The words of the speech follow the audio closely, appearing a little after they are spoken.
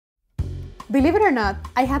Believe it or not,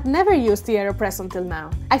 I had never used the AeroPress until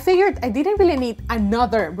now. I figured I didn't really need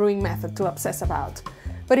another brewing method to obsess about.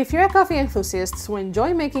 But if you're a coffee enthusiast who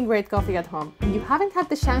enjoy making great coffee at home and you haven't had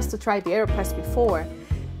the chance to try the AeroPress before,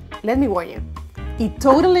 let me warn you, it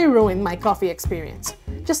totally ruined my coffee experience.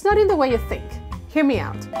 Just not in the way you think. Hear me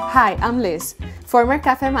out. Hi, I'm Liz, former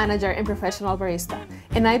cafe manager and professional barista,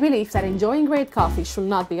 and I believe that enjoying great coffee should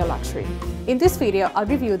not be a luxury. In this video, I'll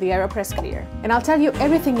review the AeroPress Clear, and I'll tell you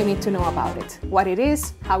everything you need to know about it, what it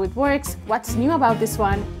is, how it works, what's new about this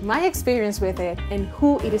one, my experience with it, and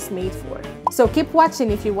who it is made for. So keep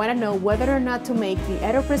watching if you want to know whether or not to make the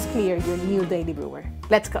AeroPress Clear your new daily brewer.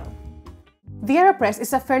 Let's go! The AeroPress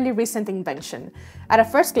is a fairly recent invention. At a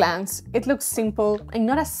first glance, it looks simple and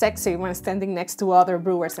not as sexy when standing next to other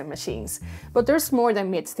brewers and machines, but there's more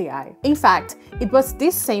than meets the eye. In fact, it was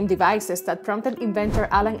these same devices that prompted inventor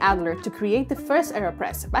Alan Adler to create the first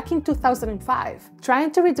AeroPress back in 2005.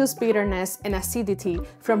 Trying to reduce bitterness and acidity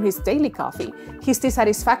from his daily coffee, his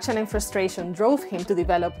dissatisfaction and frustration drove him to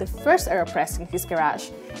develop the first AeroPress in his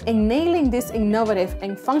garage, and nailing this innovative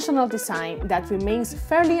and functional design that remains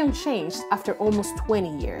fairly unchanged after almost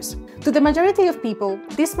 20 years. To the majority of people,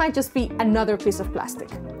 this might just be another piece of plastic.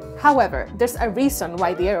 However, there's a reason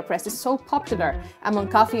why the AeroPress is so popular among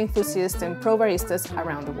coffee enthusiasts and pro baristas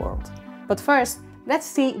around the world. But first, let's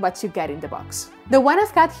see what you get in the box. The one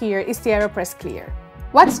I've got here is the AeroPress Clear.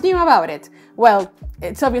 What's new about it? Well,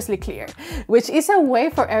 it's obviously clear, which is a way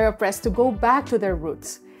for AeroPress to go back to their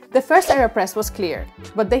roots. The first AeroPress was clear,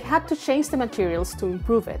 but they had to change the materials to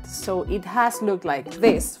improve it, so it has looked like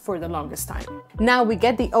this for the longest time. Now we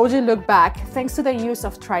get the OG look back thanks to the use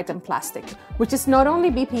of Triton plastic, which is not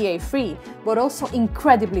only BPA-free, but also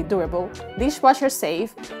incredibly durable, dishwasher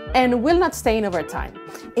safe, and will not stain over time.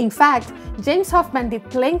 In fact, James Hoffman did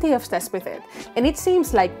plenty of tests with it, and it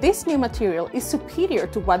seems like this new material is superior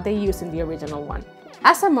to what they used in the original one.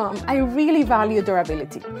 As a mom, I really value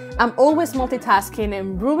durability. I'm always multitasking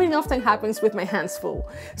and brewing often happens with my hands full,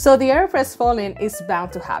 so the AeroPress falling is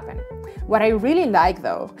bound to happen. What I really like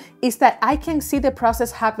though, is that I can see the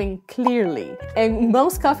process happening clearly, and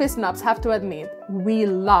most coffee snobs have to admit, we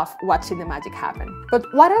love watching the magic happen.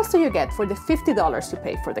 But what else do you get for the $50 you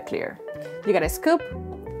pay for the Clear? You get a scoop,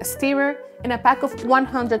 a stirrer, and a pack of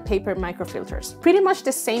 100 paper microfilters. Pretty much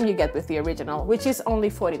the same you get with the original, which is only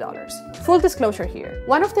 $40. Full disclosure here,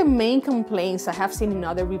 one of the main complaints I have seen in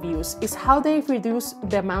other reviews is how they've reduced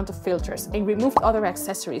the amount of filters and removed other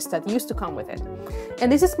accessories that used to come with it.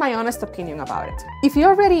 And this is my honest opinion about it. If you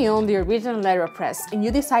already own the original AeroPress and you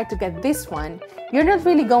decide to get this one, you're not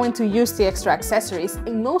really going to use the extra accessories,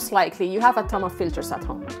 and most likely you have a ton of filters at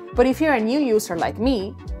home. But if you're a new user like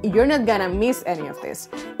me, you're not gonna miss any of this.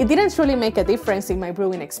 It didn't really make a difference in my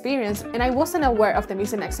brewing experience, and I wasn't aware of the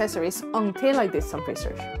missing accessories until I did some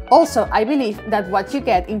research. Also, I believe that what you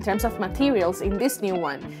get in terms of materials in this new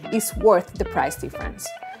one is worth the price difference.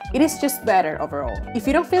 It is just better overall. If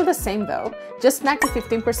you don't feel the same though, just snag the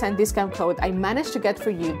 15% discount code I managed to get for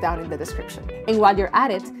you down in the description. And while you're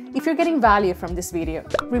at it, if you're getting value from this video,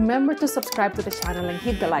 remember to subscribe to the channel and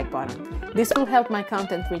hit the like button. This will help my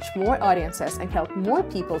content reach more audiences and help more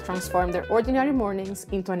people transform their ordinary mornings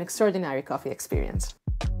into an extraordinary coffee experience.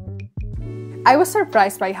 I was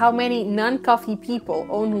surprised by how many non-coffee people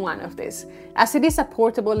own one of these, as it is a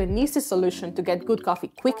portable and easy solution to get good coffee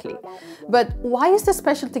quickly. But why is the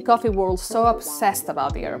specialty coffee world so obsessed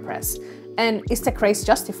about the AeroPress? And is the craze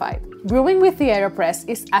justified? Brewing with the AeroPress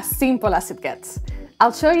is as simple as it gets.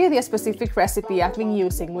 I'll show you the specific recipe I've been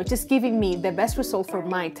using, which is giving me the best result for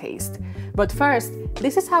my taste. But first,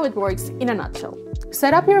 this is how it works in a nutshell.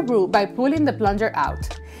 Set up your brew by pulling the plunger out,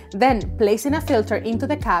 then placing a filter into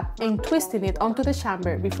the cap and twisting it onto the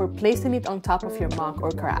chamber before placing it on top of your mug or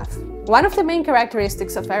carafe. One of the main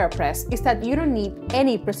characteristics of AeroPress is that you don't need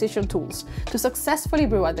any precision tools to successfully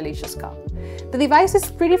brew a delicious cup. The device is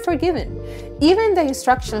pretty forgiving. Even the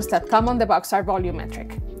instructions that come on the box are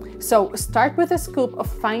volumetric. So start with a scoop of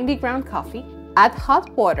finely ground coffee, add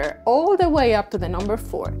hot water all the way up to the number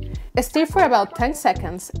 4. Stir for about 10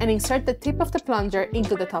 seconds and insert the tip of the plunger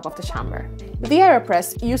into the top of the chamber. The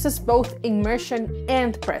AeroPress uses both immersion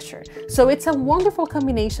and pressure, so it's a wonderful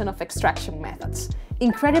combination of extraction methods,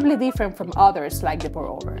 incredibly different from others like the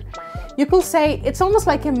pour-over. You could say it's almost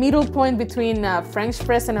like a middle point between a French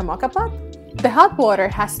press and a moka pot. The hot water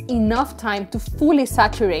has enough time to fully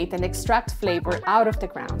saturate and extract flavor out of the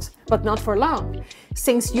grounds, but not for long,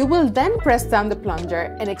 since you will then press down the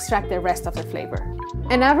plunger and extract the rest of the flavor.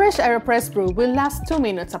 An average AeroPress brew will last 2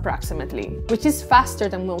 minutes approximately, which is faster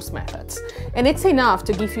than most methods, and it's enough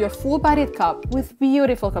to give you a full-bodied cup with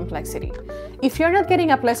beautiful complexity. If you're not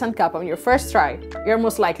getting a pleasant cup on your first try, you're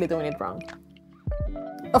most likely doing it wrong.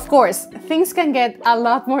 Of course, things can get a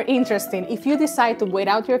lot more interesting if you decide to wait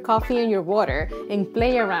out your coffee and your water and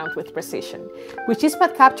play around with precision, which is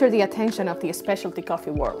what captured the attention of the specialty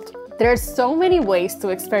coffee world. There are so many ways to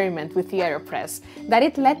experiment with the AeroPress that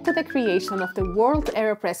it led to the creation of the World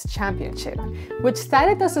AeroPress Championship, which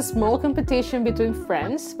started as a small competition between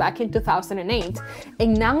friends back in 2008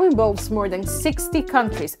 and now involves more than 60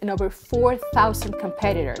 countries and over 4,000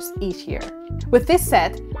 competitors each year. With this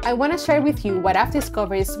said, I want to share with you what I've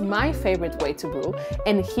discovered is my favorite way to brew,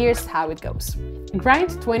 and here's how it goes.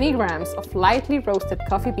 Grind 20 grams of lightly roasted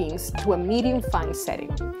coffee beans to a medium fine setting.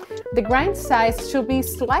 The grind size should be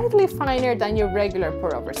slightly finer than your regular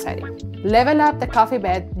pour-over setting. Level up the coffee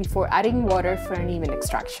bed before adding water for an even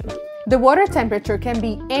extraction. The water temperature can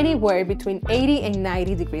be anywhere between 80 and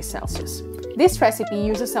 90 degrees Celsius. This recipe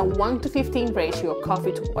uses a 1:15 ratio of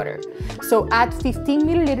coffee to water, so add 15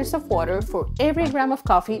 milliliters of water for every gram of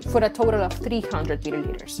coffee for a total of 300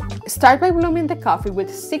 milliliters. Start by blooming the coffee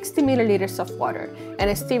with 60 milliliters of water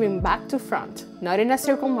and stirring back to front, not in a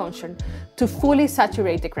circle motion, to fully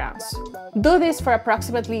saturate the grounds. Do this for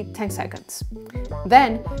approximately 10 seconds.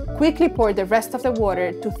 Then, quickly pour the rest of the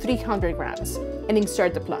water to 300 grams and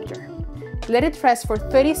insert the plunger. Let it rest for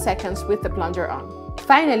 30 seconds with the plunger on.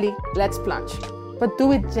 Finally, let's plunge, but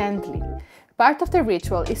do it gently. Part of the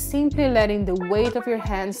ritual is simply letting the weight of your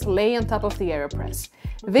hands lay on top of the AeroPress.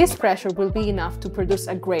 This pressure will be enough to produce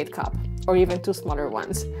a great cup, or even 2 smaller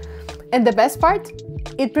ones. And the best part?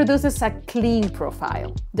 It produces a clean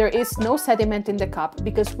profile. There is no sediment in the cup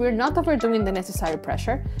because we're not overdoing the necessary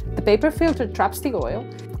pressure, the paper filter traps the oil,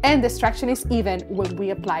 and the extraction is even when we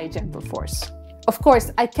apply gentle force. Of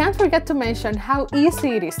course, I can't forget to mention how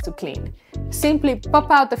easy it is to clean. Simply pop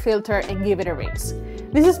out the filter and give it a rinse.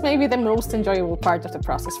 This is maybe the most enjoyable part of the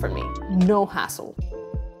process for me. No hassle.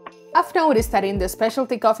 I've noticed that in the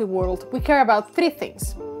specialty coffee world, we care about 3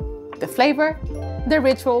 things: the flavor, the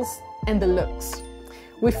rituals, and the looks.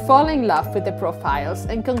 We fall in love with the profiles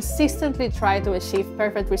and consistently try to achieve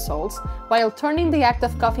perfect results while turning the act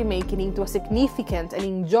of coffee making into a significant and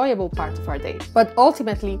enjoyable part of our day. But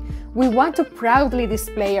ultimately, we want to proudly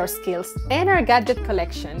display our skills and our gadget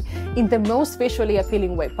collection in the most visually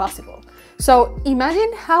appealing way possible. So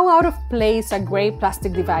imagine how out of place a gray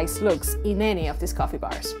plastic device looks in any of these coffee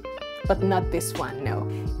bars. But not this one, no.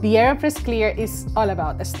 The AeroPress Clear is all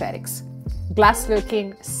about aesthetics.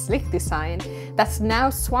 Glass-looking, slick design that's now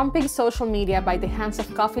swamping social media by the hands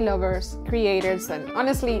of coffee lovers, creators, and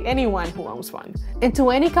honestly anyone who owns one. And to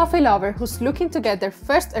any coffee lover who's looking to get their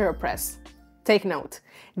first AeroPress, take note,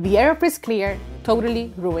 the AeroPress Clear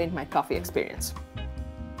totally ruined my coffee experience.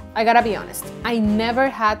 I gotta be honest, I never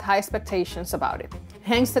had high expectations about it,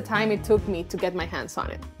 hence the time it took me to get my hands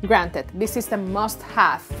on it. Granted, this is the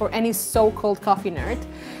must-have for any so-called coffee nerd,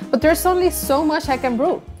 but there's only so much I can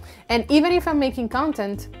brew. And even if I'm making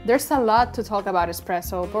content, there's a lot to talk about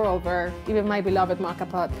espresso, pour-over, even my beloved mocha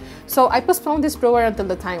pot. So I postponed this brewer until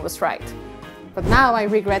the time was right. But now I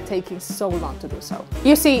regret taking so long to do so.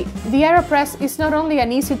 You see, the AeroPress is not only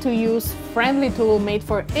an easy-to-use, friendly tool made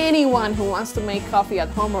for anyone who wants to make coffee at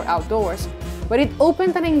home or outdoors, but it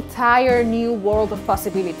opened an entire new world of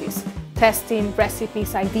possibilities, testing,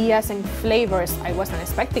 recipes, ideas, and flavors I wasn't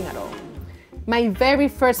expecting at all. My very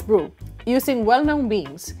first brew, using well-known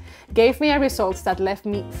beans, gave me a results that left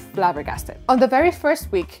me flabbergasted. On the very first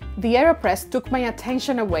week, the AeroPress took my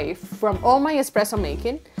attention away from all my espresso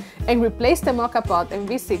making and replaced the mocha pot and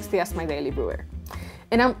V60 as my daily brewer.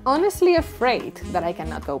 And I'm honestly afraid that I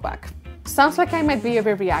cannot go back. Sounds like I might be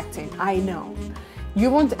overreacting, I know. You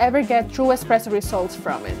won't ever get true espresso results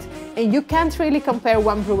from it, and you can't really compare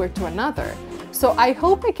one brewer to another. So I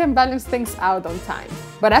hope I can balance things out on time.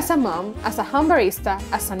 But as a mom, as a home barista,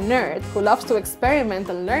 as a nerd who loves to experiment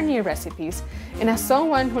and learn new recipes, and as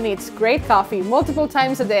someone who needs great coffee multiple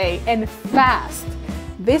times a day and fast,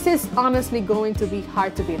 this is honestly going to be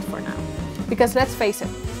hard to beat for now. Because let's face it,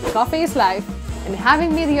 coffee is life, and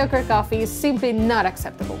having mediocre coffee is simply not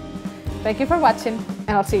acceptable. Thank you for watching,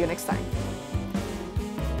 and I'll see you next time.